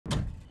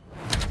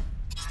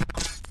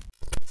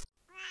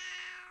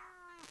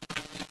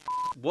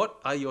What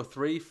are your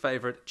 3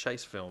 favourite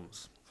chase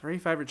films? 3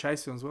 favourite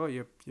chase films. Well,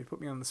 you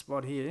put me on the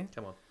spot here.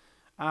 Come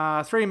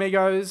on. Three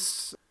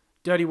Amigos,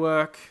 Dirty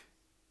Work,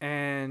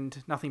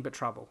 and Nothing But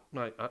Trouble.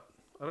 Mate, I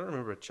don't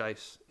remember a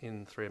chase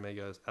in Three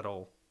Amigos at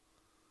all.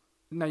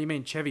 No, you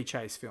mean Chevy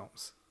Chase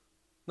films.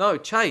 No,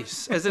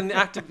 chase, as in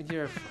active...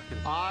 You're a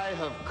fucking... I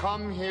have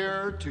come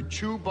here to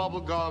chew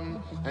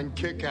bubblegum and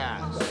kick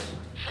ass.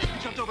 He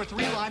jumped over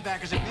 3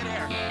 linebackers in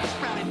midair,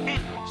 sprouted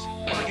endless,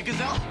 like a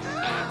gazelle.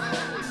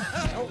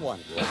 No one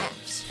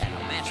laughs at a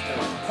master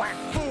of quack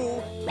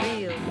fool.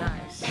 Real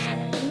nice.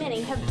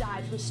 Many have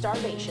died from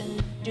starvation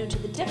due to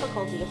the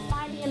difficulty of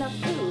finding enough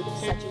food,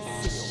 such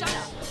as seals. Shut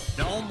up.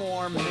 No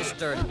more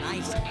Mr.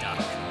 Nice Duck.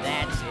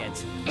 That's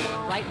it.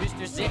 Right,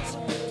 Mr. Sitz?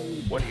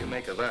 What do you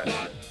make of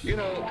that? You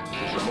know,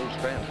 it's the most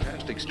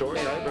fantastic story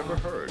I've ever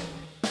heard.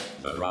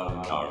 The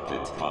Brown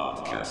Carpet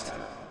Podcast.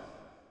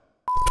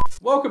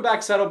 Welcome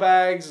back,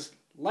 saddlebags.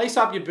 Lace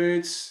up your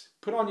boots,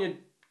 put on your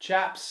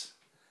chaps,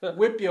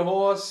 whip your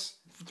horse,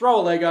 throw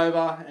a leg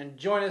over, and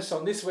join us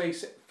on this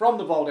week's From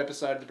the Vault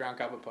episode of the Brown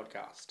Carpet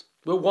Podcast.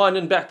 We're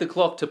winding back the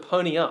clock to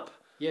Pony Up.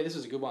 Yeah, this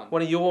was a good one.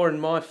 One of your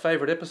and my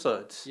favourite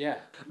episodes. Yeah.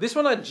 This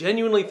one I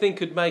genuinely think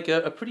could make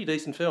a pretty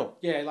decent film.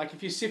 Yeah, like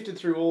if you sifted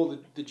through all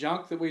the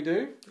junk that we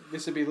do,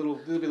 this would be a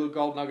little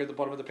gold nugget at the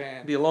bottom of the pan.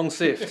 It'd be a long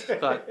sift,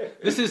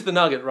 but this is the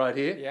nugget right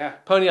here. Yeah.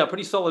 Pony Up,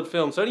 pretty solid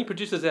film. So any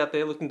producers out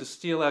there looking to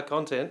steal our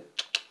content,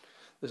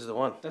 this is the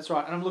one. That's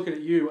right. And I'm looking at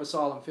you,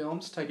 Asylum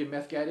Films, taking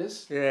meth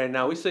gators. Yeah,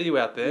 no, we see you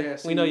out there. Yeah,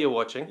 we know you're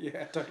watching.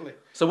 Yeah, totally.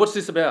 So what's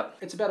this about?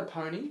 It's about a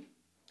pony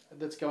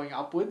that's going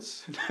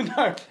upwards.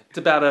 No. It's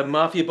about a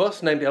mafia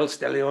boss named El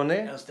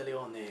Stelione. El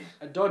Stelione.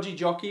 A dodgy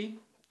jockey.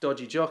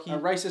 Dodgy jockey. A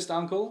racist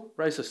uncle.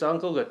 Racist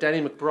uncle. Got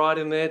Danny McBride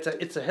in there.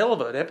 It's a hell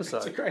of an episode.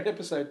 It's a great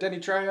episode. Danny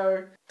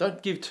Trejo.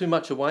 Don't give too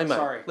much away, mate.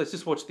 Sorry. Let's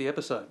just watch the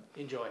episode.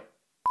 Enjoy.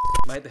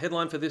 Mate, the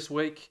headline for this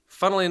week,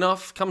 funnily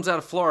enough, comes out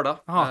of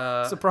Florida.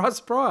 Oh, surprise,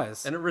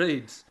 surprise. And it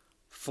reads,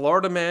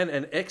 Florida man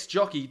and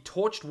ex-jockey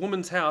torched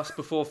woman's house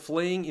before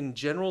fleeing in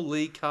General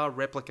Lee car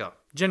replica.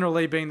 General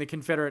Lee being the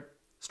Confederate...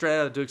 Straight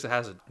out of Dukes of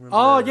Hazzard.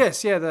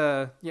 Yes, yeah,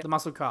 the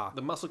muscle car.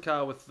 The muscle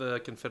car with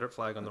the Confederate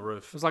flag on the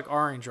roof. It was like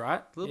orange,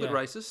 right? A little bit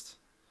racist.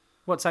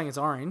 What, saying it's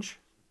orange?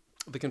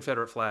 The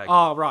Confederate flag.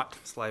 Oh, right.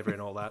 Slavery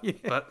and all that. Yeah.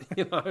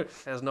 But,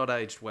 has not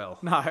aged well.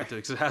 No. At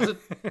Dukes of Hazzard.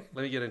 Let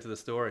me get into the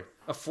story.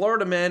 A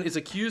Florida man is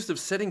accused of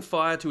setting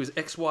fire to his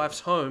ex-wife's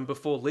home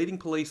before leading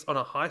police on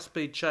a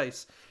high-speed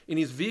chase in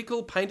his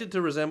vehicle painted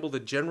to resemble the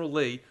General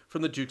Lee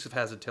from the Dukes of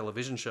Hazzard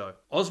television show.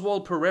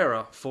 Oswald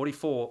Pereira,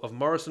 44, of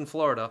Morrison,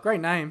 Florida.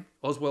 Great name.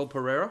 Oswald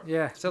Pereira?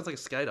 Yeah. Sounds like a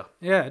skater.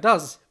 Yeah, it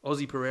does.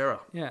 Ozzy Pereira.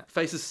 Yeah.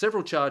 Faces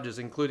several charges,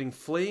 including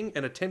fleeing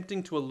and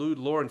attempting to elude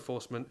law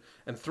enforcement,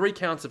 and 3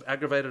 counts of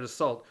aggravated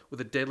assault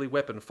with a deadly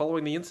weapon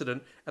following the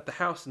incident at the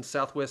house in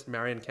southwest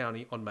Marion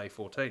County on May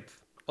 14th.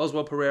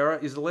 Oswald Pereira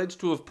is alleged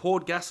to have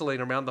poured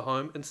gasoline around the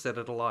home and set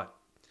it alight.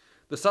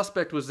 The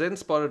suspect was then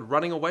spotted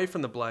running away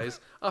from the blaze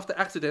after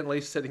accidentally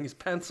setting his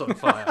pants on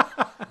fire.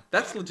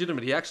 That's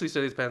legitimate. He actually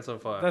set his pants on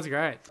fire. That's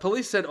great.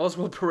 Police said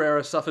Oswald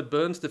Pereira suffered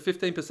burns to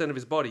 15% of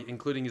his body,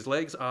 including his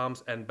legs,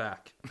 arms, and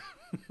back.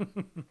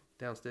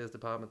 Downstairs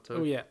department too.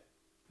 Oh, yeah.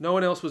 No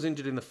one else was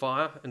injured in the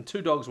fire, and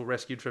 2 dogs were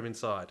rescued from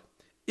inside.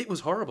 It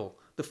was horrible.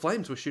 The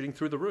flames were shooting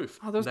through the roof.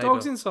 Oh, there's Neighbour.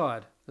 dogs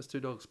inside. There's 2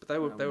 dogs, but they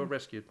were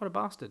rescued. What a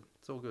bastard.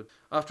 It's all good.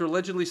 After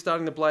allegedly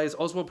starting the blaze,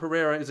 Oswald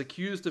Pereira is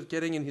accused of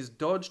getting in his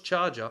Dodge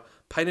Charger,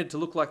 painted to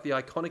look like the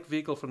iconic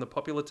vehicle from the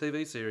popular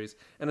TV series,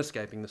 and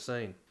escaping the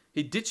scene.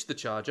 He ditched the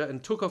Charger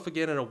and took off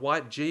again in a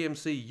white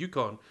GMC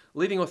Yukon,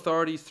 leading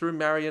authorities through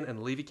Marion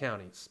and Levy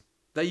counties.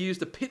 They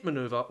used a pit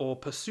maneuver or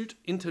pursuit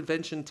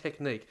intervention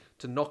technique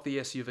to knock the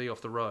SUV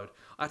off the road.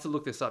 I had to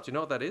look this up. Do you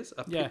know what that is?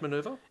 A pit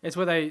maneuver? It's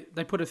where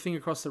they put a thing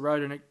across the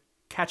road and it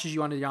catches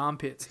you under the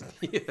armpits.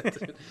 Yeah,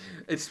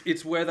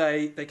 it's where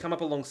they come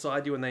up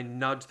alongside you and they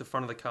nudge the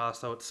front of the car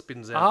so it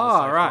spins out in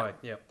a safe right. way.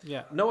 Yeah.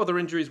 Yeah. No other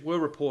injuries were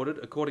reported,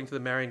 according to the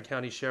Marion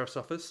County Sheriff's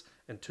Office,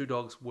 and 2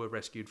 dogs were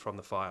rescued from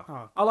the fire.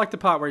 Oh, I like the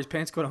part where his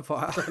pants caught on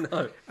fire. I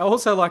know. I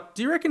also like,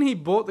 do you reckon he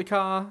bought the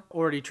car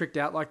already tricked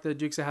out like the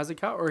Dukes of Hazzard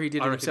car, or he did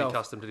it I reckon himself? he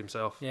customed it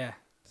himself. Yeah.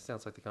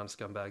 Sounds like the kind of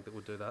scumbag that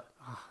would do that.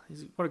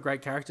 What a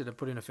great character to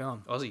put in a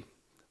film. Ozzy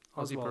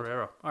Oswald.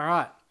 Pereira. All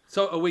right.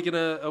 So are we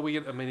gonna,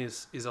 I mean,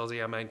 is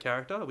Ozzy our main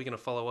character? Are we gonna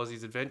follow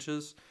Ozzy's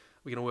adventures?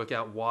 Are we gonna work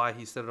out why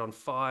he set it on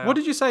fire? What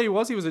did you say he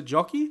was? He was a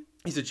jockey?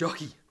 He's a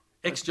jockey.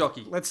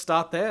 Ex-jockey. Let's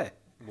start there.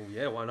 Well,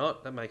 yeah, why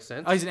not? That makes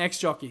sense. Oh, he's an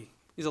ex-jockey.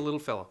 He's a little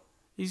fella.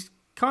 He's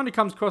kind of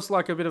comes across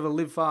like a bit of a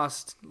live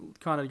fast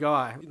kind of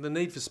guy. The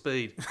need for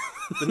speed.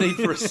 The need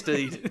for a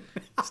steed.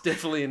 It's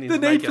definitely in his The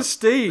need makeup. for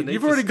steed. The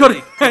You've Need already for got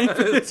Speed. a name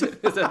for this.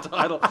 Is that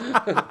title?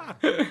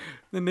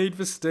 The need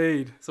for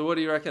steed. So what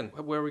do you reckon?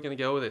 Where are we going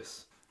to go with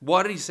this?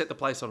 Why did he set the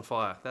place on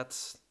fire?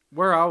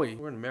 Where are we?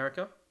 We're in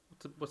America.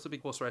 What's the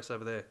big horse race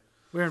over there?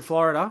 We're in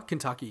Florida,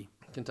 Kentucky.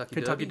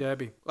 Kentucky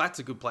Derby. Well, that's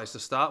a good place to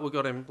start. We've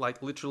got him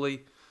like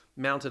literally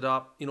mounted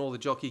up in all the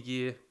jockey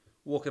gear,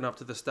 walking up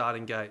to the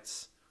starting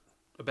gates,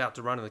 about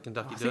to run in the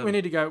Kentucky Derby. I think we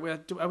need to go.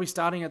 Are we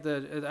starting at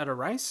a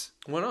race?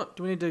 Why not?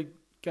 Do we need to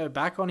go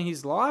back on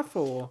his life,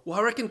 or? Well,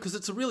 I reckon because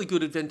it's a really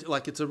good event,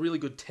 like it's a really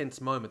good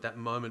tense moment, that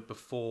moment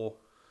before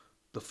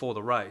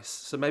the race.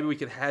 So maybe we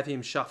could have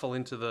him shuffle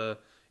into the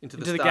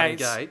starting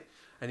gate,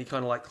 and he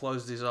kind of like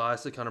closes his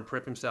eyes to kind of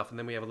prep himself, and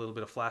then we have a little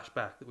bit of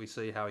flashback that we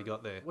see how he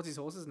got there. What's his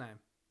horse's name?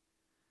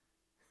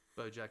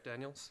 Bojack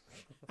Daniels.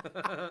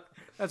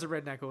 That's a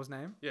redneck horse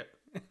name. Yeah.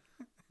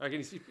 I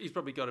reckon he's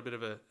probably got a bit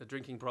of a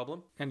drinking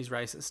problem. And he's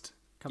racist.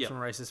 Comes from a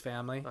racist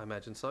family. I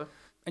imagine so.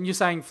 And you're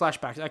saying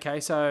flashbacks.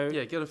 Okay, so...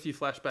 Yeah, get a few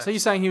flashbacks. So you're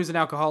saying he was an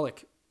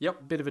alcoholic?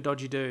 Yep. Bit of a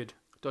dodgy dude.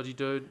 Dodgy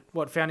dude.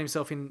 What, found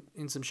himself in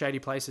some shady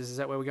places? Is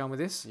that where we're going with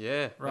this?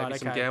 Yeah. Right, maybe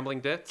some gambling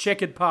debts.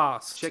 Checkered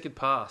past. Checkered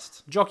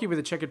past. Jockey with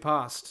a checkered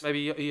past.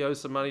 Maybe he owes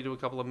some money to a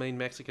couple of mean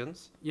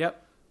Mexicans.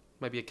 Yep.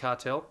 Maybe a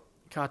cartel.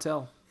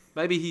 Cartel.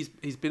 Maybe he's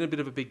been a bit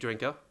of a big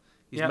drinker.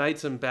 He's made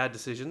some bad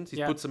decisions. He's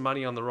put some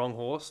money on the wrong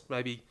horse.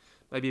 Maybe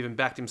even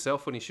backed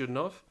himself when he shouldn't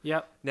have.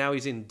 Yep. Now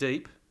he's in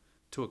deep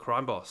to a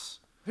crime boss.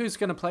 Who's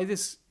going to play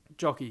this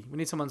jockey? We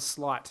need someone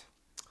slight.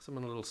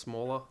 Someone a little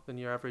smaller than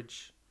your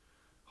average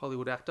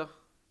Hollywood actor.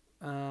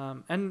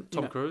 And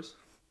Tom Cruise.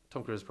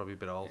 Tom Cruise is probably a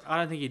bit old. I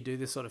don't think he'd do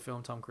this sort of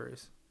film, Tom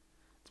Cruise.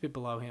 It's a bit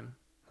below him.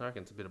 I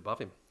reckon it's a bit above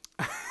him.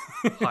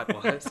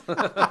 Height-wise.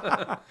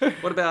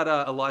 What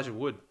about Elijah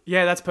Wood?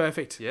 Yeah, that's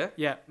perfect. Yeah?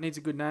 Yeah, needs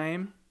a good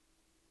name.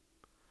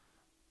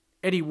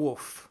 Eddie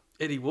Wolf.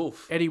 Eddie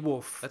Wolf. Eddie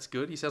Wolf. That's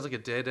good. He sounds like a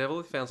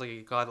daredevil. He sounds like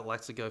a guy that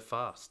likes to go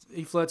fast.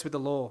 He flirts with the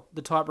law.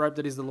 The tightrope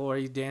that is the law,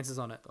 he dances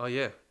on it. Oh,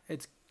 yeah.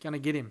 It's going to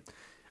get him.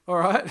 All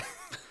right.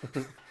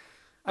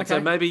 Okay.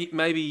 So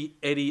maybe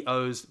Eddie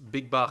owes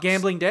big bucks.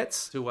 Gambling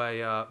debts. To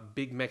a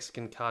big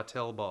Mexican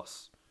cartel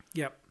boss.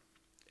 Yep.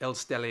 El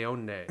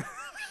Stelione.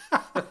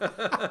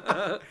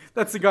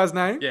 That's the guy's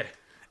name? Yeah.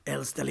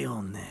 El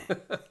Stelione.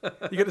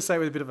 You got to say it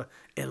with a bit of a...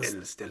 El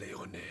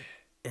Stelione.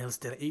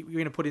 You're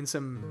going to put in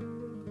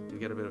some... You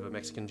get a bit of a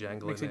Mexican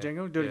jangle Mexican in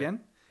there. jangle? Do it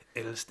again.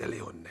 El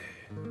Stelione.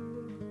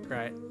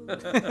 Great.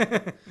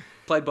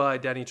 Played by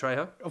Danny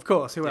Trejo. Of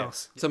course. Who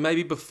else? So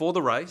maybe before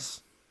the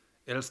race,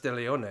 El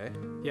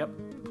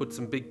Stelione put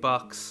some big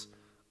bucks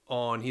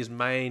on his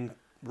main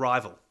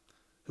rival,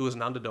 who was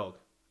an underdog,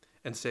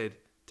 and said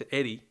to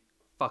Eddie,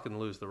 fucking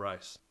lose the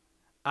race.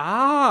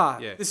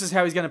 Yeah. This is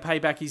how he's going to pay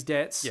back his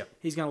debts. Yeah.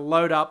 He's going to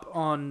load up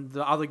on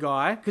the other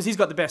guy because he's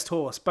got the best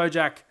horse.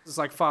 Bojack is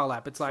like far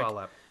lap. It's like Far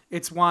lap.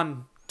 It's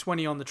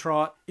 120 on the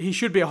trot. He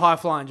should be a high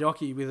flying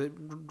jockey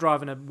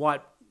driving a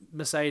white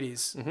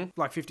Mercedes,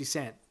 like 50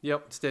 Cent.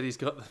 Yep. Instead, he's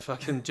got the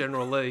fucking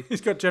General Lee. He's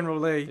got General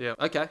Lee. Yeah.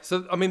 Okay.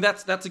 So I mean,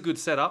 that's a good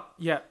setup.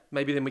 Yeah.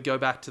 Maybe then we go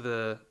back to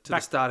the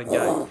starting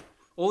gate.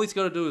 All he's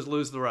got to do is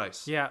lose the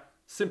race. Yeah.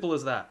 Simple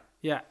as that.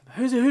 Yeah.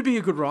 Who'd be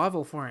a good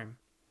rival for him?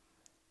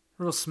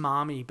 Real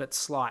smarmy but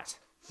slight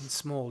and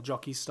small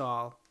jockey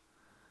style.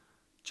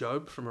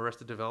 Job from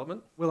Arrested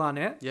Development. Will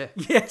Arnett? Yeah.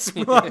 Yes,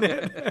 Will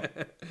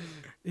Arnett.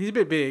 He's a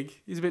bit big.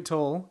 He's a bit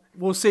tall.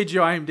 We'll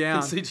CGI him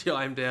down.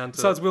 CGI him down to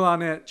So it's Will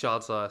Arnett.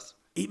 child size.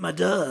 Eat my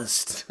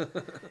dust.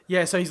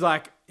 Yeah, so he's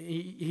like,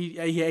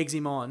 he eggs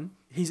him on.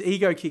 His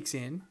ego kicks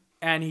in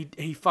and he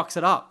fucks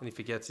it up. And he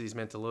forgets that he's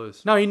meant to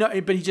lose. No,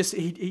 but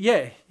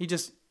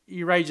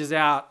he rages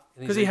out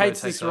And his because he ego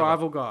hates takes this over.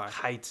 rival guy.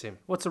 Hates him.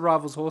 What's the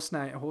rival's horse's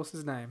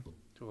name?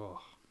 Oh.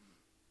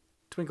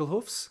 Twinkle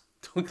Hoofs?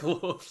 Twinkle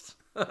Hoofs.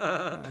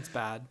 That's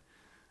bad.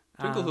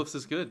 Twinkle Hoofs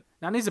is good.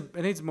 Now it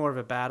needs more of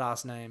a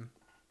badass name.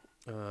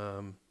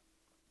 Um,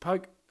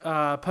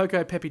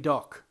 Poco Peppy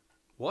Doc.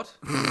 what?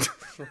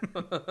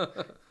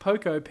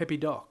 Poco Peppy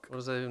Doc. What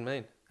does that even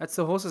mean? That's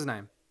the horse's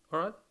name. All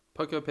right.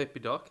 Poco Peppy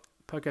Doc.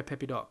 Poco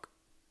Peppy Doc.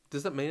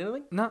 Does that mean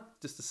anything? No,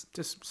 Just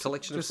just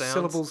collection of sounds?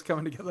 syllables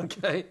coming together.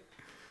 Okay.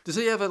 Does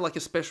he have a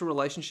special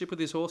relationship with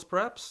his horse,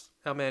 perhaps?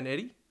 Our man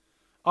Eddie?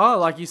 Oh,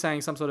 like you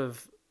saying some sort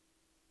of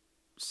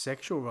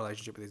sexual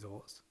relationship with his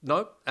horse.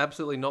 No,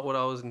 absolutely not what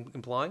I was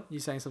implying. You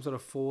saying some sort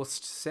of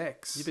forced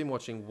sex. You've been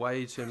watching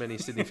way too many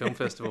Sydney Film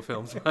Festival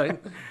films, mate.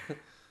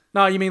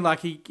 No, you mean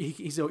like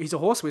he's a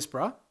horse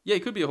whisperer. Yeah, he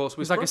could be a horse He's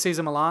whisperer. like a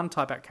Caesar Milan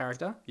type act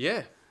character,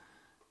 Yeah.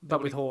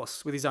 but with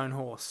his own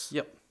horse.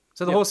 Yep.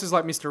 So the Yep. horse is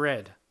like Mr.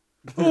 Ed.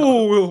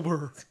 Oh,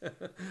 Wilbur.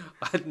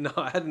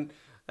 I hadn't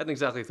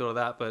exactly thought of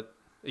that, but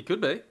it could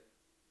be.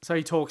 So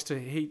he talks to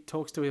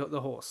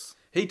the horse.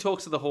 He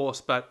talks to the horse,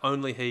 but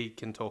only he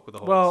can talk with the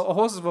horse. Well, a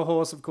horse is a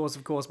horse, of course,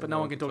 but no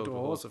one can talk to a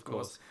horse, of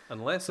course.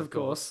 Unless, Of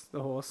course,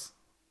 the horse.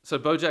 So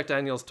Bojack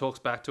Daniels talks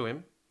back to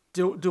him.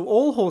 Do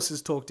all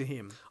horses talk to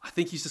him? I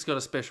think he's just got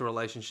a special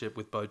relationship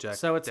with Bojack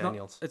So it's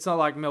Daniels. not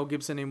like Mel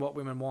Gibson in What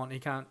Women Want.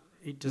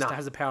 He just No.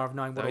 has the power of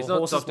knowing what No, he's all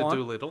not horses Dr. want.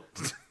 Doolittle.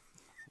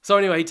 So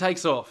anyway, he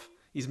takes off.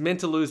 He's meant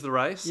to lose the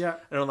race. Yeah.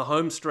 And on the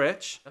home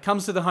stretch,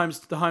 Comes to the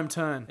home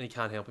turn. and he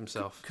can't help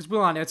himself. Because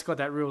Will Arnett's got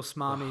that real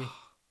smarmy,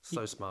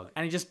 So smug.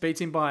 and he just beats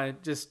him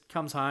just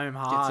comes home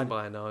hard. Gets him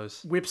by a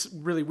nose.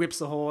 Really whips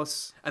the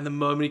horse. And the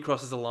moment he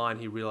crosses the line,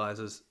 he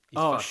realizes he's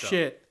Oh, fucked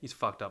shit. up. He's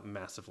fucked up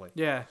massively.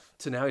 Yeah,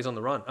 So now he's on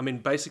the run. I mean,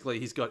 basically,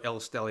 he's got El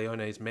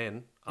Stalione's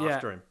men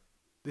after him.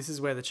 this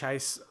is where the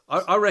chase.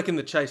 I reckon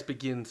the chase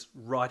begins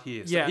right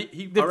here. So Yeah,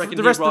 I reckon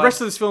the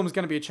rest of this film is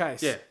going to be a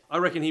chase. Yeah, I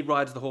reckon he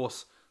rides the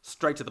horse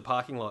straight to the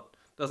parking lot.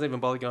 Doesn't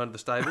even bother going to the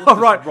stable. Oh,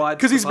 right. Rides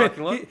Because to he's the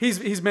parking lot.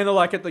 he's men are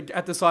like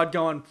at the side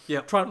going,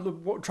 Yep. trying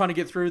to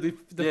get through the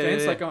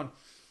fence, like going,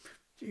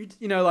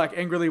 like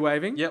angrily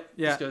waving. Yep.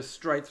 Yeah. Just goes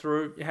straight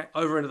through, Yeah.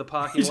 over into the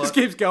parking He lot. just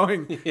keeps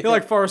going. You're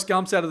like Forrest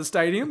Gump's out of the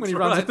stadium when he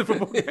runs at the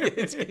football game.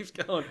 He just keeps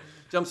going.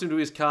 Jumps into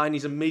his car and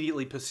he's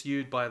immediately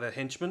pursued by the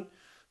henchmen.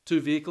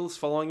 2 vehicles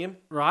following him.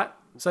 Right.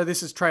 So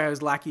this is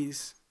Trejo's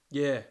lackeys.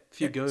 Yeah. A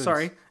few goons.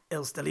 Sorry.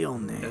 El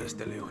Stallione. El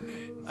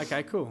Stallione.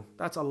 Okay, cool.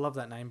 I love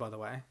that name, by the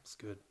way. It's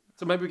good.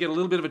 So maybe we get a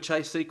little bit of a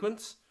chase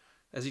sequence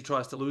as he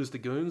tries to lose the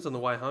goons on the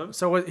way home.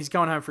 So he's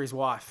going home for his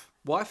wife.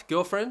 Wife,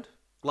 girlfriend,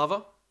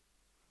 lover,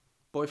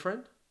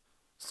 boyfriend,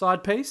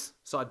 Side piece.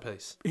 side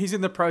piece, He's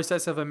in the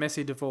process of a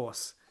messy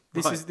divorce.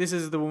 This Right.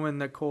 is the woman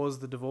that caused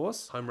the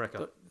divorce. home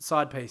wrecker.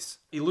 Side piece.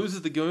 He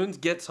loses the goons,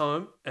 gets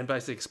home, and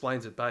basically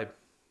explains it. Babe,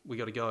 we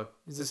got to go.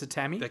 Is this a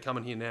Tammy? They're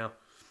coming here now.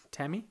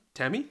 Tammy?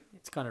 Tammy?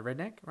 It's kind of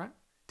redneck, right?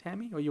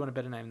 Tammy? Or you want a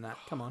better name than that?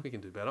 Come on. We can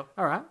do better.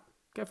 All right.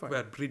 Go for What it.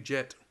 about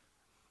Bridget?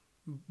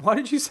 Why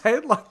did you say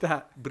it like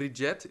that?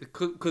 Bridget?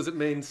 Because it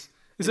means...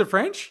 Is it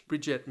French?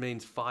 Bridget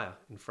means fire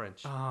in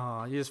French.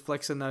 Oh, you're just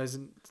flexing those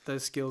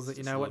skills that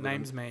you know what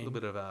names A mean. little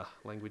bit of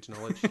language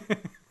knowledge.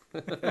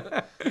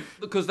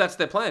 Because that's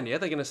their plan, yeah?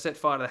 They're going to set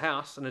fire to the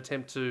house and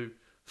attempt to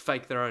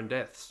fake their own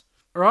deaths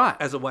Right.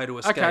 as a way to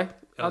escape. Okay.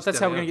 El That's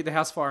how we're Stallione. going to get the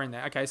house fire in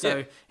there. Okay, so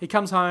Yeah. he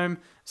comes home,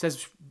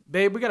 says,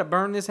 babe, we got to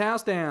burn this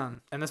house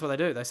down. And that's what they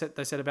do. They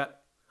set about...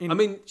 I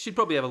mean, she'd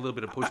probably have a little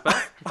bit of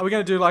pushback. Are we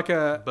going to do like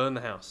a Burn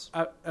the house.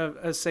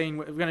 scene?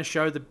 We're going to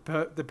show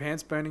the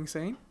pants burning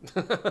scene.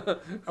 Are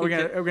we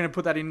going to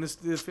put that in this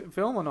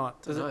film or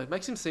not? No, it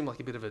makes him seem like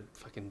a bit of a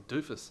fucking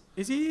doofus.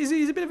 He's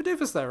a bit of a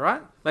doofus though,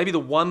 right? Maybe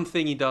the one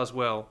thing he does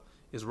well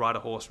is ride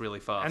a horse really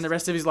fast. And the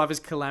rest of his life is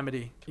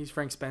calamity. He's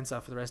Frank Spencer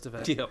for the rest of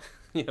it.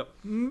 Yep.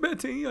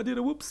 Betty, I did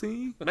a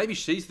whoopsie. Maybe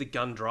she's the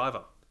gun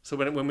driver. So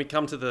when we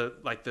come to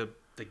the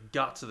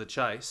guts of the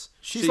chase,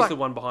 she's like- the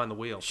one behind the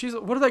wheel. She's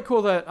what do they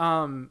call that?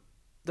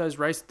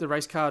 The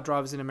race car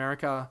drivers in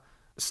America,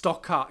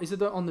 stock car. Is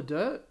it on the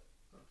dirt?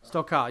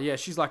 Stock car. Yeah,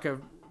 she's like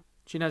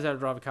she knows how to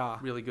drive a car.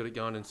 Really good at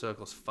going in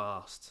circles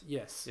fast.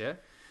 Yes. Yeah?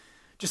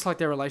 Just like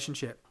their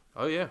relationship.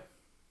 Oh, yeah.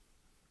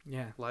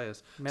 Yeah.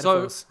 Layers.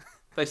 Metaphors. So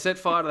they set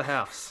fire to the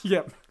house.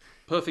 Yep.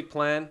 Perfect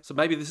plan. So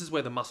maybe this is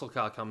where the muscle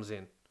car comes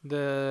in.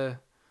 The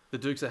The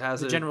Dukes of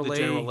Hazzard, General the Lee.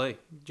 General Lee.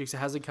 Dukes of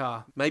Hazzard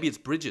car. Maybe it's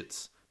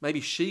Bridget's. Maybe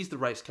she's the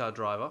race car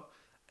driver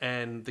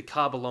and the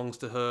car belongs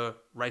to her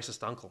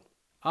racist uncle.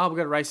 Oh, we've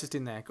got a racist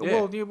in there.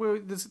 Yeah. Well,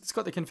 it's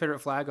got the Confederate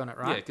flag on it,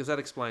 right? Yeah, because that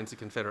explains the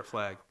Confederate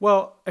flag.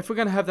 Well, if we're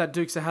going to have that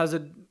Dukes of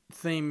Hazzard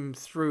theme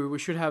through, we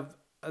should have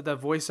the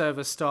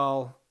voiceover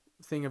style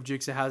thing of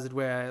Dukes of Hazzard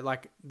where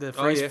like the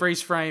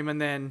freeze frame and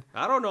then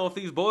I don't know if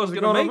these boys are it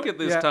going to on make them? it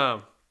this Yeah.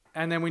 time.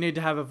 and then we need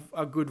to have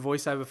a good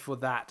voiceover for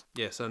that.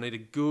 Yeah, so I need a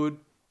good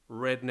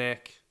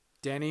redneck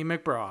Danny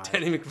McBride.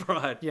 Danny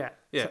McBride. Yeah.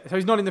 Yeah. So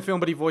he's not in the film,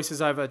 but he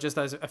voices over just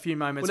those a few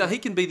moments. Well, no, he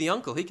can be the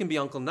uncle. He can be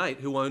Uncle Nate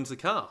who owns the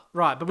car.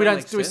 Right, but we That don't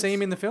makes do we sense. see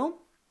him in the film?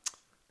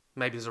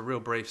 Maybe there's a real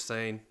brief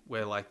scene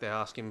where like they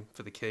ask him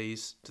for the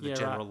keys to the Yeah,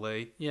 General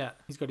Lee, Yeah.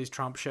 He's got his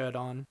Trump shirt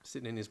on.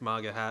 sitting in his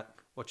MAGA hat,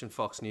 watching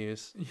Fox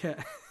News.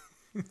 Yeah.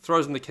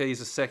 Throws him the keys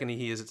the second he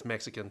hears it's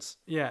Mexicans.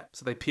 Yeah.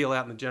 So they peel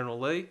out in the General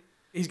Lee,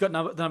 He's got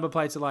the number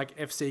plates of like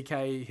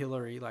FCK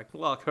Hillary. Like,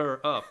 lock her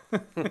up.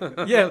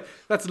 yeah,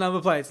 that's the number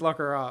plates. Lock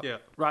her up. Yeah.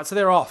 Right, so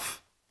they're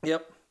off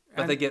Yep.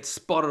 But And- they get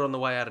spotted on the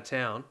way out of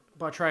town.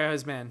 by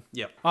Trejo's men.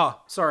 Yep.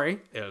 Oh, sorry.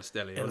 El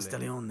Stallione. El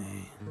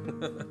Stallione.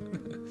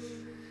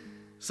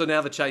 So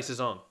now the chase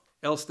is on.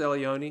 El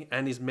Stallione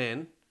and his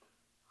men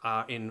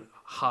are in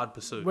hard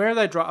pursuit. Where are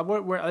they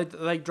driving? Where are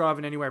they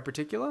driving anywhere in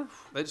particular?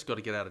 They just got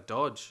to get out of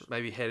Dodge.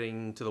 Maybe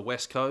heading to the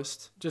west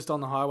coast. Just on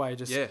the highway,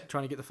 just Yeah.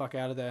 trying to get the fuck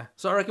out of there.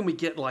 So I reckon we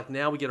get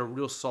a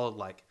real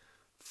solid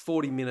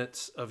 40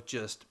 minutes of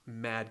just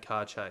mad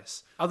car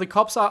chase. Are the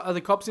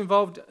cops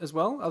involved as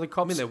well? Are the I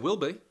cops? mean, there will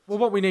be Well,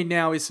 what we need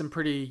now is some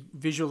pretty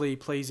visually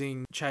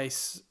pleasing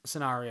chase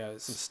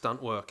scenarios. some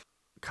stunt work.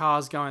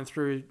 Cars going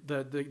through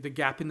the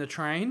gap in the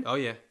train. Oh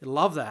yeah,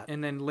 Love that.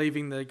 And then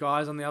leaving the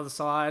guys on the other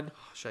side.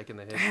 shaking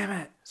their head. Damn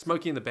it.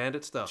 Smokey and the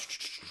Bandit stuff.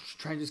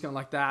 Train just going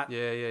like that.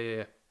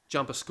 Yeah.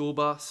 Jump a school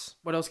bus.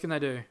 What else can they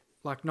do?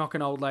 Like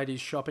knocking old ladies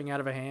shopping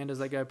out of a hand as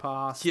they go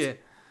past. Yeah.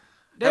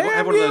 Damn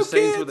Have one of you those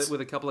scenes kids!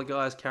 with a couple of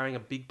guys carrying a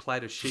big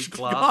plate of sheet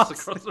glass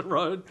across the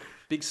road.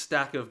 Big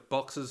stack of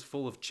boxes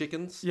full of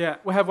chickens. Yeah,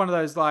 we'll have one of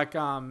those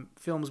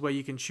films where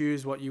you can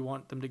choose what you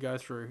want them to go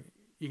through.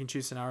 You can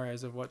choose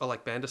scenarios of what. Oh,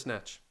 like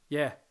Bandersnatch.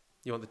 Yeah,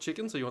 You want the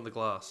chickens or you want the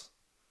glass?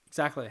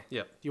 exactly.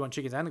 Yep. Do you want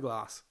chickens and the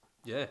glass?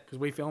 Yeah. Because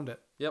we filmed it.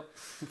 Yep.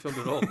 We filmed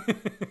it all.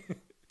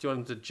 Do you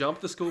want them to jump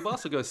the school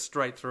bus or go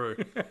straight through,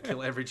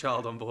 kill every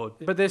child on board?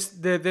 But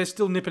they're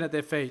still nipping at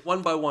their feet.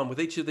 One by one,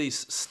 with each of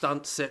these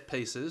stunt set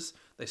pieces,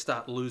 they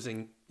start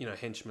losing,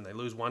 henchmen. They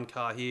lose one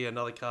car here,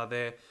 another car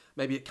there.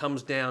 Maybe it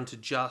comes down to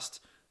just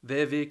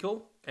their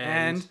vehicle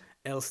And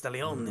El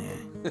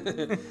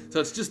Stallione. so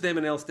it's just them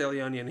and El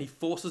Stallione, and he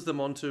forces them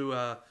onto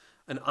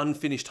an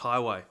unfinished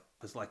highway.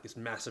 There's like this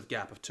massive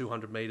gap of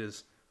 200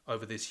 meters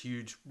over this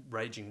huge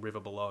raging river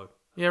below.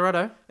 Yeah,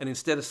 righto. And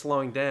instead of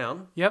slowing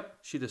down, Yep.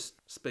 she just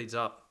speeds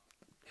up,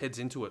 heads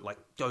into it, like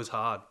goes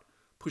hard,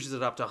 pushes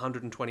it up to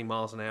 120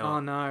 miles an hour. Oh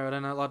no, I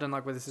don't know. I don't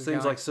like where this is Seems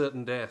going. like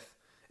certain death.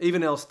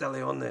 Even El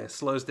Stallion there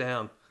slows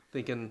down,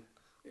 thinking,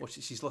 well,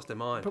 she's lost her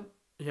mind.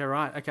 Yeah,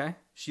 right. Okay.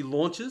 She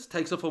launches,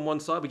 takes off on one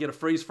side. We get a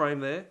freeze frame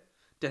there.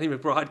 Danny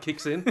McBride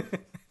kicks in.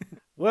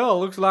 Well,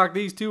 looks like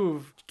these two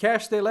have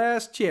cashed their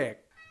last check.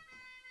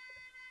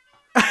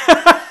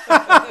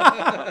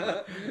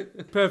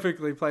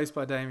 Perfectly placed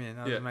by Damien.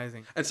 That was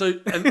amazing. And so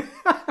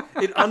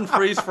it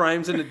unfreeze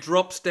frames and it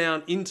drops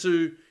down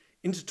into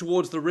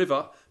towards the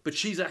river, but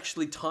she's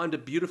actually timed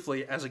it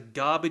beautifully as a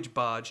garbage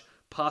barge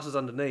passes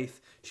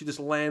underneath. She just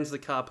lands the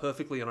car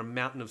perfectly on a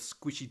mountain of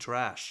squishy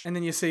trash. And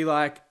then you see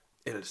like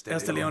El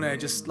Stallion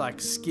just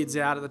like skids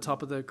out at the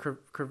top of the...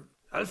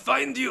 I'll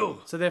find you.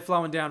 So they're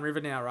flowing down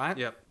river now, right?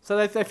 Yep.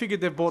 So they figured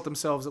they've bought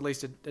themselves at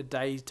least a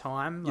day's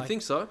time. You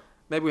think so?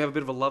 Maybe we have a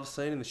bit of a love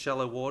scene in the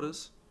shallow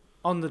waters.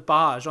 On the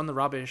barge, on the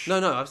rubbish.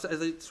 No, as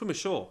they swim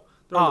ashore.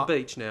 They're on the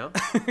beach now.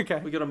 Okay.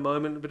 We got a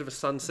moment, a bit of a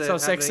sunset. So a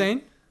sex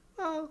scene?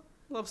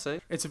 Love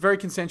scene. It's a very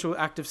consensual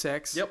act of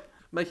sex. Yep.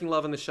 Making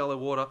love in the shallow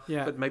water.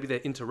 Yeah. But maybe they're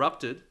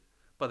interrupted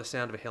by the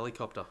sound of a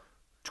helicopter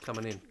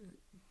coming in.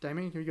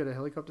 Damien, can we go to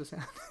helicopter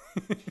sound?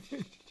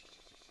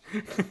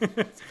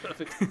 It's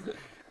perfect.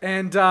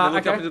 And They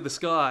look up into the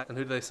sky, and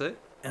who do they see?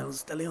 El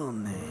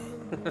Stallion.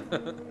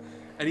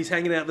 And he's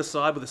hanging out the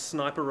side with a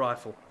sniper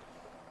rifle.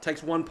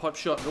 Takes one pot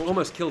shot and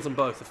almost kills them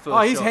both. The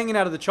first He's shot. hanging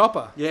out of the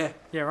chopper. Yeah.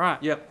 Yeah,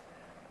 right. Yep.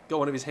 Got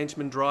one of his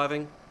henchmen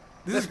driving.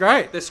 This is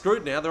great. They're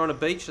screwed now. They're on a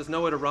beach. There's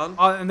nowhere to run.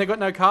 Oh, and they got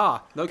no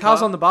car. No Car's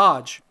car. on the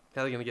barge.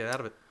 How are they going to get out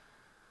of it?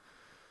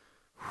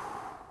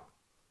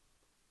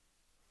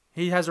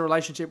 He has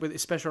a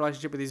special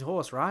relationship with his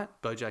horse, right?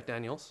 Bojack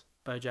Daniels.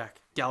 Bojack.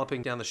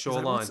 Galloping down the He's like,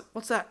 shoreline.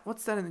 what's that?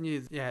 What's that in the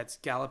news? Yeah, it's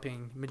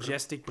galloping,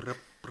 majestic. Brup,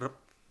 brup.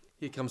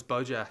 Here comes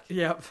Bojack.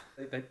 Yep.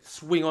 They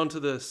swing onto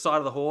the side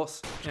of the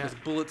horse. Yeah. There's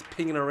bullets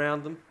pinging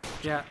around them.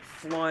 Yeah.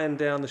 Flying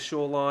down the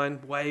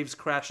shoreline. Waves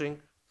crashing.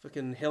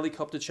 Fucking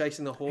helicopter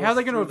chasing the horse. How are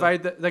they going to through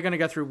evade? They're going to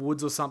go through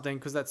woods or something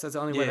because that's the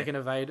only way Yeah. they can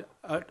evade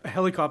a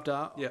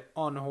helicopter Yeah.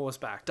 on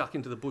horseback. Duck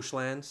into the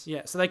bushlands.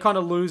 Yeah, so they kind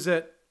of lose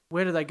it.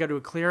 Where do they go to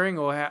a clearing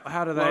or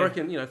how do they? Well, I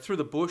reckon, through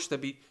the bush,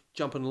 they'd be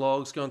jumping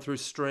logs, going through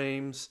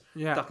streams,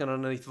 Yeah. ducking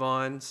underneath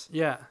vines.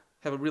 Yeah.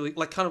 Have a really,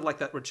 kind of like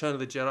that Return of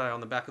the Jedi on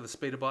the back of the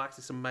speeder bikes.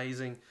 This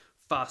amazing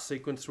fast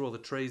sequence through all the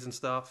trees and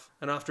stuff.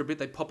 And after a bit,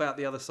 they pop out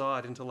the other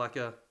side into like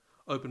a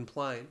open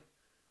plain.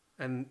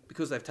 And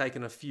because they've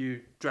taken a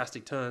few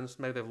drastic turns,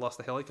 maybe they've lost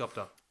the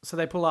helicopter. So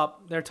they pull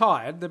up. They're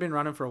tired. They've been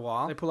running for a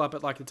while. They pull up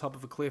at like the top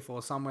of a cliff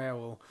or somewhere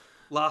or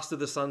Last of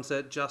the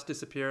sunset, just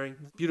disappearing.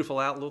 Beautiful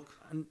outlook.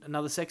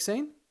 another sex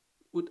scene.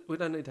 We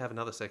don't need to have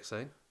another sex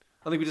scene.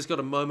 I think we just got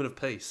a moment of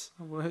peace.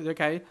 Well,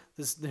 okay,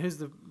 who's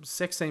the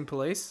sex scene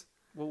police?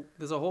 Well,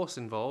 there's a horse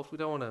involved. We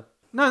don't want to...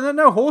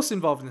 No horse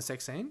involved in the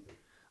sex scene.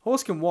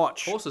 Horse can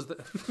watch. Horses,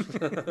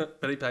 but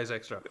he pays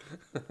extra.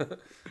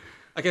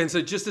 Okay, and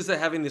so just as they're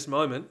having this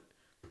moment,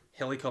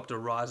 helicopter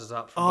rises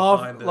up from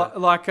behind the...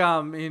 like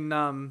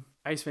in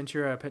Ace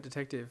Ventura, Pet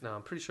Detective. No,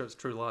 I'm pretty sure it's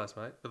True Lies,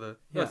 mate. Yeah.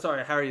 No, sorry,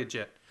 a Harrier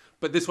jet.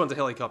 But this one's a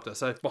helicopter.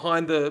 So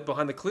behind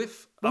the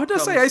cliff... Why did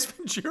I say Ace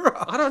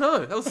Ventura? I don't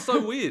know. That was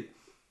so weird.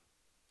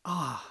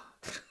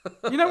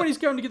 You know when he's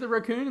going to get the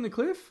raccoon in the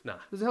cliff? Nah.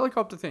 There's a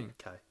helicopter thing.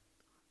 Okay.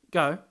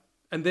 Go.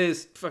 And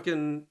there's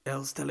fucking...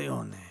 El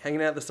Stallion.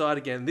 hanging out the side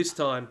again. This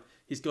time,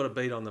 he's got a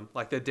beat on them.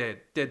 Like, they're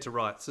dead. Dead to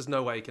rights. There's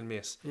no way he can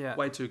miss. Yeah.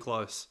 Way too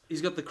close.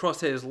 He's got the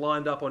crosshairs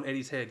lined up on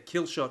Eddie's head.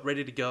 Kill shot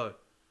ready to go.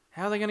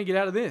 How are they going to get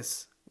out of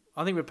this?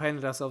 I think we've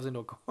painted ourselves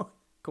into a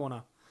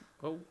corner.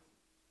 Well,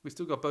 we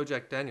still got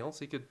Bojack Daniels.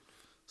 He could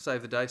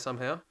save the day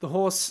somehow. The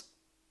horse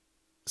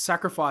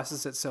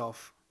sacrifices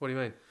itself. What do you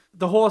mean?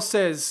 The horse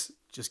says,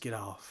 just get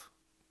off.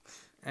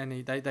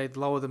 And they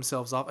lower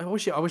themselves off. I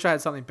wish I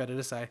had something better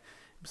to say.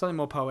 Something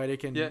more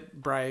poetic and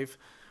brave.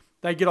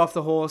 They get off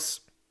the horse.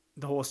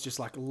 The horse just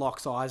like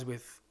locks eyes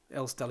with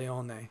El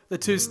Stallion. The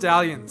two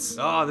stallions.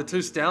 Oh, the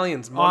two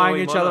stallions. Eyeing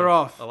each other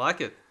off. I like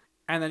it.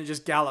 And then it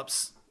just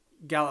gallops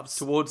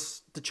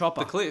Towards the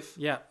chopper. the cliff.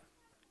 Yeah.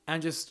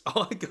 And just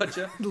Oh, I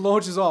gotcha.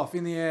 launches off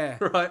in the air.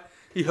 Right.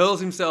 He hurls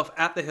himself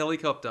at the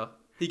helicopter.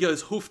 He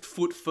goes hoofed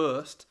foot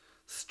first,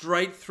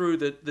 straight through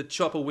the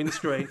chopper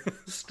windscreen,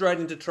 straight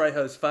into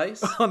Trejo's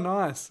face. Oh,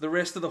 nice. The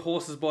rest of the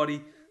horse's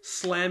body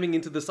slamming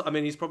into the... I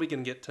mean, he's probably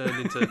going to get turned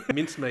into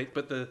mincemeat,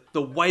 but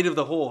the weight of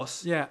the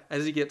horse, Yeah.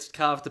 as he gets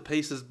carved to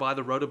pieces by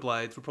the rotor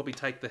blades, will probably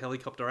take the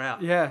helicopter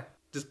out. Yeah.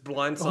 Just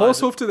blindsided. Horse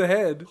hoof to the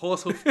head.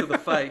 Horse hoof to the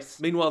face.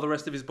 Meanwhile, the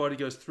rest of his body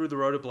goes through the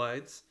rotor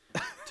blades,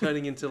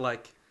 turning into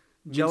like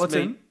Gelatin.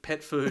 mincemeat,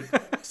 pet food,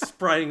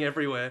 spraying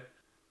everywhere.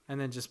 And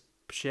then just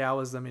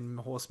showers them in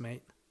horse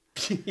meat.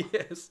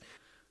 Yes.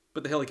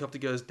 But the helicopter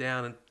goes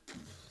down and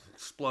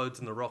explodes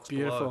in the rocks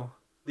Beautiful. below.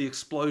 The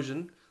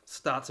explosion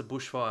starts a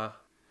bushfire.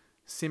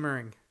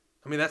 Simmering.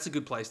 I mean, that's a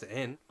good place to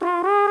end.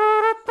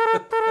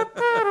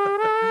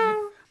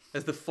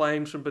 as the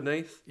flames from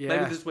beneath. Yeah.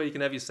 Maybe this is where you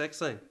can have your sex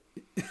scene.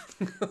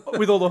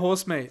 With all the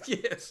horse meat.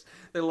 Yes.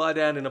 They lie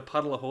down in a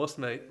puddle of horse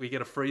meat. We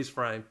get a freeze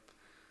frame.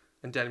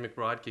 And Danny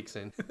McBride kicks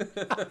in.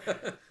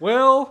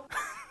 Well,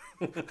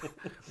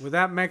 with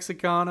that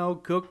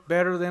Mexicano cooked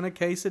better than a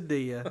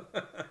quesadilla,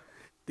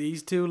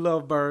 these two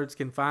lovebirds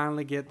can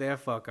finally get their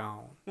fuck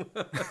on.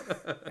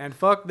 And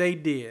fuck they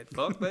did.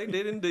 Fuck they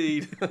did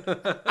indeed.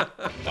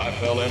 I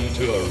fell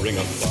into a ring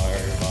of fire,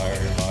 fire,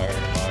 fire,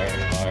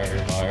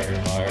 fire, fire, fire,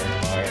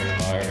 fire,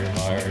 fire, fire,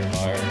 fire,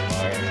 fire,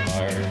 fire,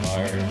 fire,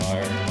 fire,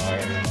 fire,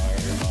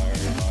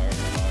 fire.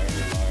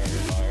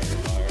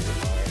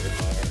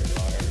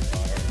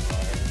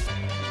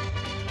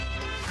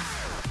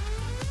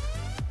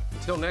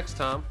 Until next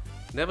time,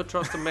 never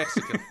trust a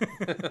Mexican.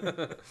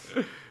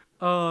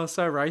 Oh,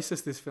 so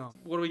racist, this film.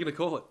 What are we going to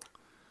call it?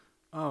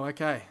 Oh,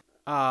 okay.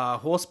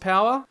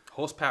 Horsepower.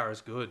 Horsepower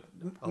is good.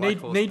 I like Need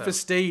horsepower. for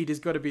Speed has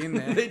got to be in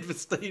there. Need for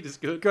Speed is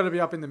good. Got to be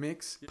up in the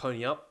mix.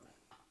 Pony Up.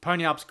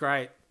 Pony Up's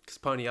great. Because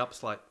Pony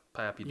Up's like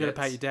pay up your You got debts.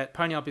 to pay your debt.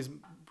 Pony Up is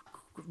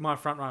my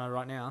front runner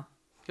right now.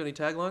 Got any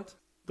taglines?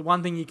 The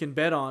one thing you can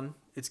bet on,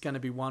 it's going to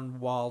be one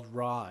wild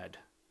ride.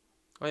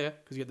 Oh, yeah.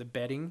 Because you get the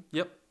betting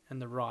Yep.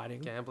 and the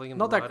riding. Gambling and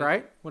Not the that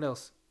riding. great. What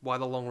else? Why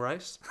the Long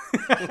Race?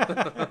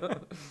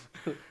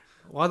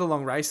 Why the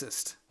long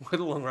racist? Why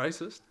the Long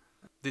Racist?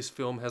 This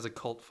film has a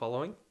cult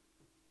following.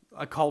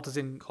 A cult is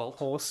in Cult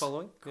horse.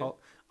 following. Cult.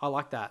 I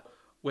like that.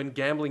 When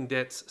gambling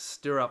debts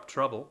stir up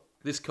trouble,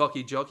 this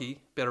cocky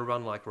jockey better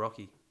run like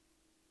Rocky.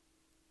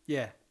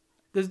 Yeah.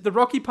 The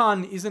Rocky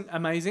pun isn't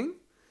amazing,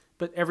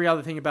 but every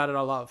other thing about it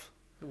I love.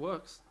 It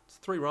works. It's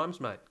 3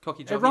 rhymes, mate.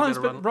 Cocky It jockey rhymes,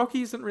 better but run.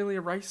 Rocky isn't really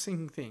a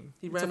racing thing.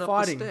 He It's ran a up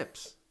fighting. the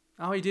steps.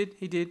 Oh, he did.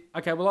 He did.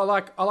 Okay, well,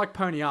 I like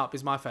Pony Up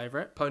is my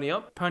favourite. Pony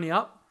Up. Pony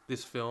Up.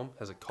 This film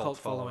has a cult Cult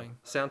following.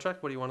 following. Soundtrack.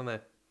 What do you want in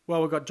there?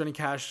 Well, we've got Johnny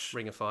Cash.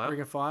 Ring of Fire.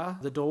 Ring of Fire.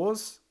 The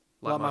Doors.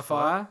 Light Light My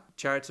Fire.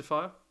 Chariots of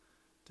Fire.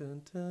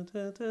 Dun, dun,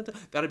 dun, dun, dun.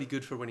 That'd be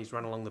good for when he's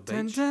running along the beach.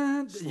 Dun,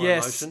 dun. Slow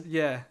Yes. motion.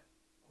 Yeah.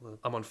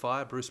 I'm on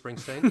Fire, Bruce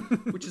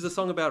Springsteen, which is a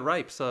song about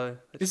rape, so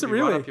Is should it be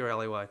right really? up your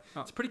alleyway.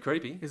 It's pretty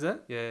creepy. Is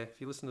it? Yeah, if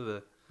you listen to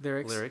the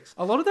Lyrics.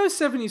 A lot of those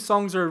 70s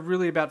songs are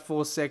really about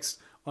forced sex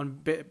on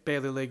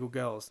barely legal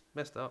girls.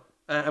 Messed up.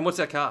 And what's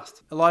our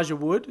cast? Elijah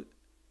Wood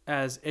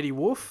as Eddie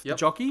Wolf, the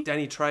jockey.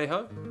 Danny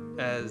Trejo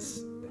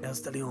as, El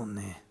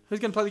Stallone. Who's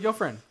going to play the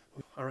girlfriend?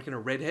 I reckon, a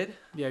redhead.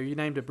 Yeah, you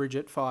named her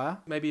Bridget Fire.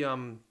 Maybe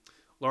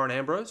Lauren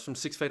Ambrose from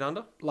 6 Feet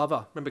Under. Love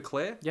her. Remember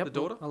Claire, Yep, the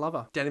daughter? I love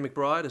her. Danny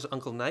McBride as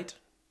Uncle Nate.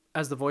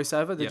 As the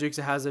voiceover, the Yep. Dukes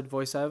of Hazzard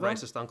voiceover.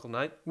 Racist Uncle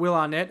Nate. Will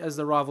Arnett as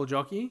the rival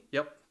jockey.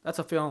 Yep, That's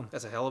a film.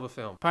 that's a hell of a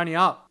film. Pony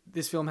Up.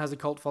 This film has a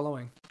cult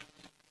following.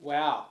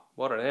 Wow.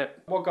 What an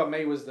ep. What got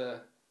me was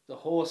the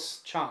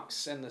horse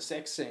chunks and the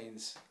sex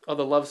scenes. Oh,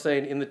 the love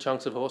scene in the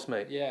chunks of horse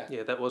meat. Yeah.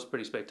 Yeah, that was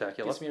pretty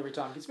spectacular. Gets me every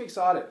time. Gets me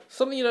excited.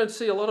 Something you don't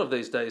see a lot of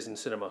these days in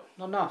cinema.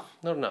 Not enough.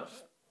 Not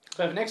enough.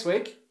 So for next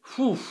week,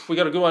 Whew, we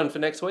got a good one for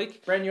next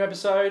week. brand new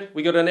episode.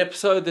 We got an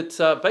episode that's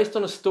based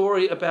on a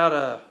story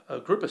about a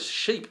group of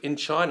sheep in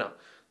China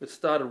that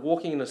started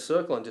walking in a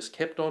circle and just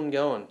kept on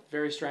going.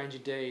 Very strange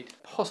indeed.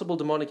 Possible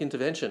demonic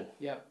intervention.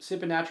 Yep,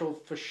 supernatural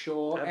for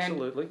sure.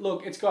 Absolutely. And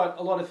look, it's got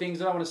a lot of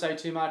things. I don't want to say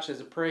too much. There's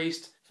a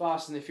priest,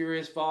 Fast and the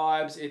Furious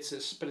vibes.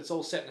 But it's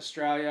all set in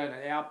Australia and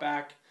an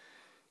outback.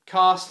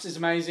 Cast is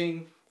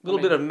amazing. A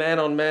little bit of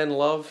man-on-man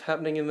love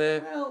happening in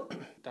there. Well,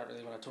 don't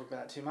really want to talk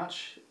about that too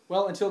much.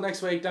 Well, until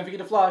next week, don't forget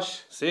to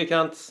flush. See you,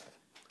 cunts.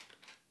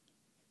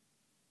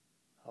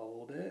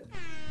 Hold it.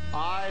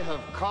 I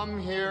have come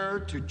here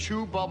to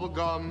chew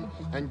bubblegum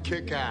and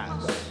kick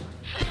ass.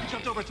 He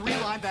jumped over 3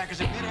 linebackers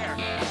in midair,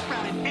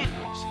 sprouted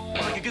endless,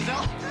 like a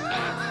gazelle.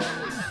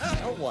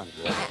 No one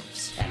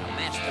laughs at a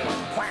master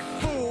of quack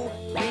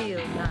fool.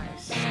 Real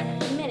nice.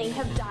 Many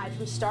have died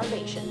from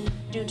starvation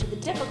due to the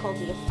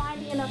difficulty of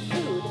finding enough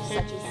food,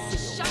 such as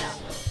seal. Shut up.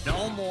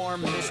 No more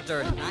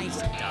Mr. Nice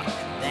Duck.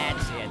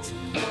 That's it.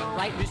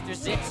 Right, Mr.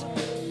 Sitz?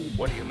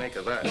 What do you make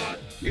of that?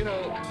 You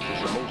know,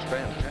 it's the most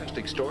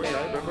fantastic story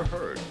I've ever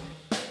heard.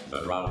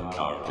 The Round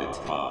Carpet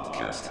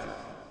Podcast.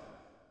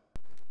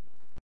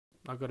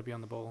 I've got to be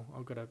on the ball.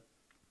 I've got a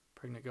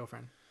pregnant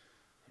girlfriend.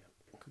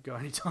 Could go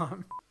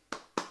anytime.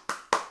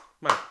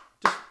 Mate,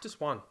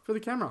 just one. For the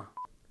camera.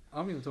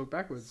 I'm going to talk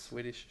backwards.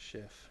 Swedish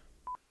chef.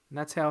 And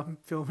that's how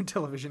film and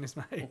television is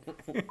made.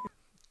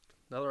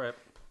 Another app.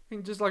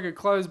 Just like a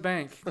closed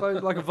bank.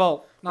 Like a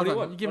vault. What do Nothing. you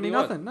want? You give What me do you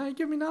want? nothing. No, you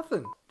give me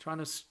nothing. Trying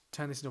to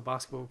turn this into a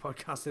basketball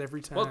podcast at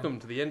every turn. Welcome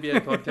to the NBA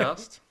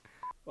podcast.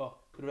 Oh,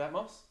 put it out,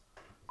 Moss.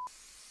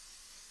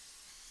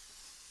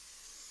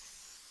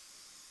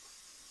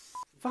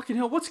 Fucking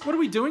hell, what are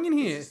we doing in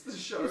here? It's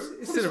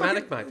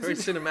cinematic, mate. Very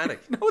cinematic.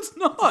 No, it's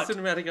not. It's a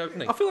cinematic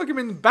opening. I feel like I'm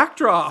in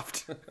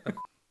backdraft.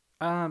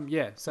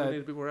 Yeah, Do so we need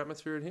a bit more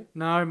atmosphere in here?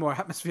 no more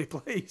atmosphere,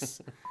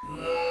 please.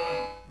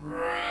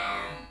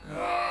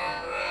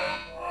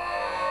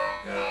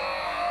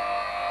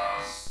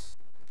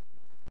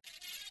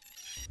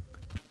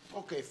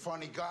 Okay,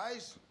 funny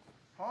guys.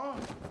 Huh?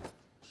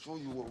 Show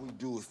you what we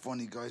do with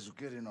funny guys who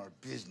get in our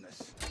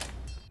business.